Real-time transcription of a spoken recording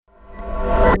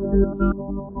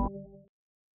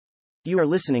You are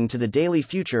listening to the daily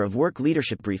Future of Work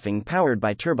Leadership Briefing powered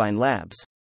by Turbine Labs.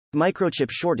 Microchip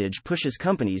shortage pushes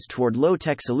companies toward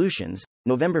low-tech solutions,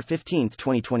 November 15,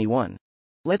 2021.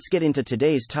 Let's get into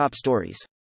today's top stories.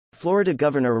 Florida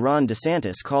Governor Ron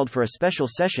DeSantis called for a special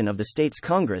session of the state's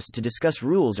Congress to discuss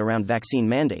rules around vaccine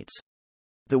mandates.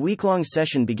 The week-long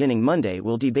session beginning Monday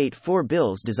will debate 4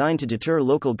 bills designed to deter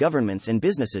local governments and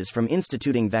businesses from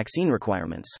instituting vaccine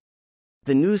requirements.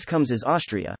 The news comes as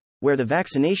Austria, where the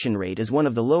vaccination rate is one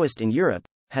of the lowest in Europe,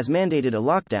 has mandated a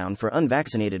lockdown for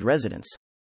unvaccinated residents.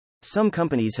 Some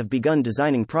companies have begun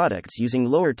designing products using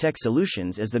lower-tech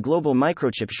solutions as the global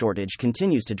microchip shortage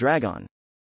continues to drag on.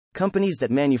 Companies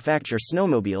that manufacture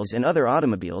snowmobiles and other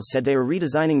automobiles said they are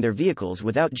redesigning their vehicles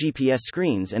without GPS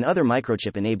screens and other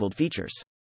microchip-enabled features.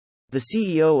 The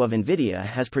CEO of NVIDIA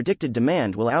has predicted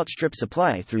demand will outstrip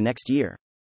supply through next year.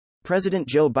 President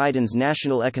Joe Biden's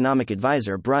national economic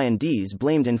advisor Brian Deese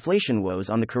blamed inflation woes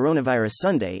on the coronavirus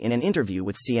Sunday in an interview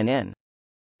with CNN.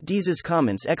 Deese's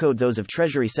comments echoed those of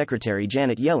Treasury Secretary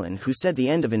Janet Yellen, who said the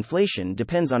end of inflation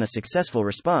depends on a successful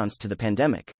response to the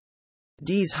pandemic.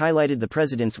 Deese highlighted the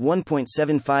president's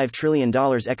 $1.75 trillion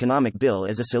economic bill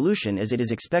as a solution as it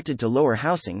is expected to lower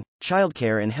housing,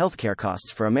 childcare and healthcare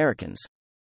costs for Americans.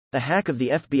 A hack of the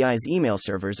FBI's email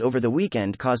servers over the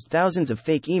weekend caused thousands of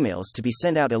fake emails to be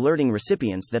sent out alerting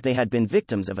recipients that they had been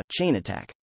victims of a chain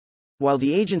attack. While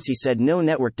the agency said no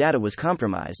network data was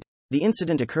compromised, the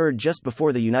incident occurred just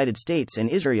before the United States and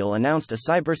Israel announced a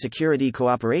cybersecurity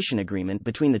cooperation agreement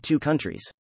between the two countries.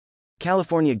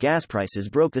 California gas prices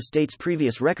broke the state's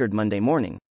previous record Monday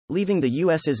morning, leaving the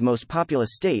U.S.'s most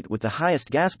populous state with the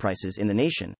highest gas prices in the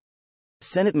nation.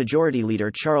 Senate Majority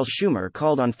Leader Charles Schumer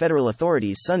called on federal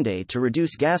authorities Sunday to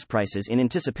reduce gas prices in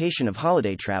anticipation of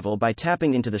holiday travel by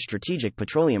tapping into the Strategic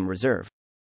Petroleum Reserve.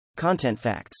 Content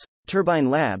facts.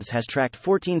 Turbine Labs has tracked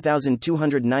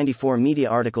 14,294 media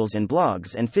articles and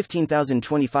blogs and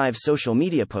 15,025 social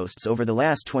media posts over the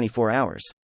last 24 hours.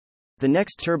 The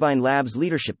next Turbine Labs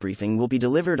leadership briefing will be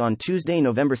delivered on Tuesday,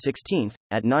 November 16,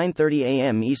 at 9:30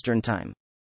 a.m. Eastern Time.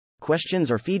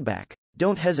 Questions or feedback?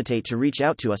 Don't hesitate to reach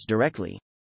out to us directly.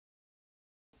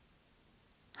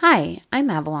 Hi,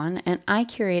 I'm Avalon, and I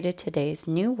curated today's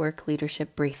new work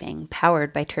leadership briefing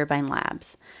powered by Turbine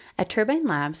Labs. At Turbine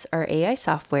Labs, our AI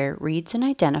software reads and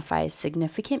identifies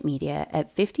significant media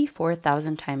at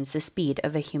 54,000 times the speed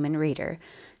of a human reader,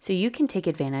 so you can take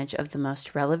advantage of the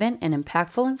most relevant and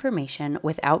impactful information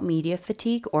without media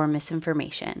fatigue or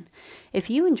misinformation. If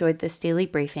you enjoyed this daily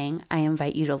briefing, I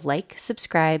invite you to like,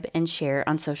 subscribe, and share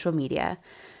on social media.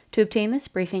 To obtain this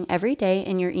briefing every day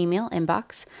in your email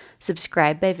inbox,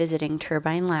 subscribe by visiting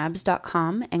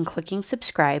turbinelabs.com and clicking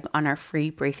subscribe on our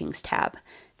free briefings tab.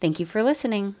 Thank you for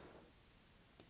listening.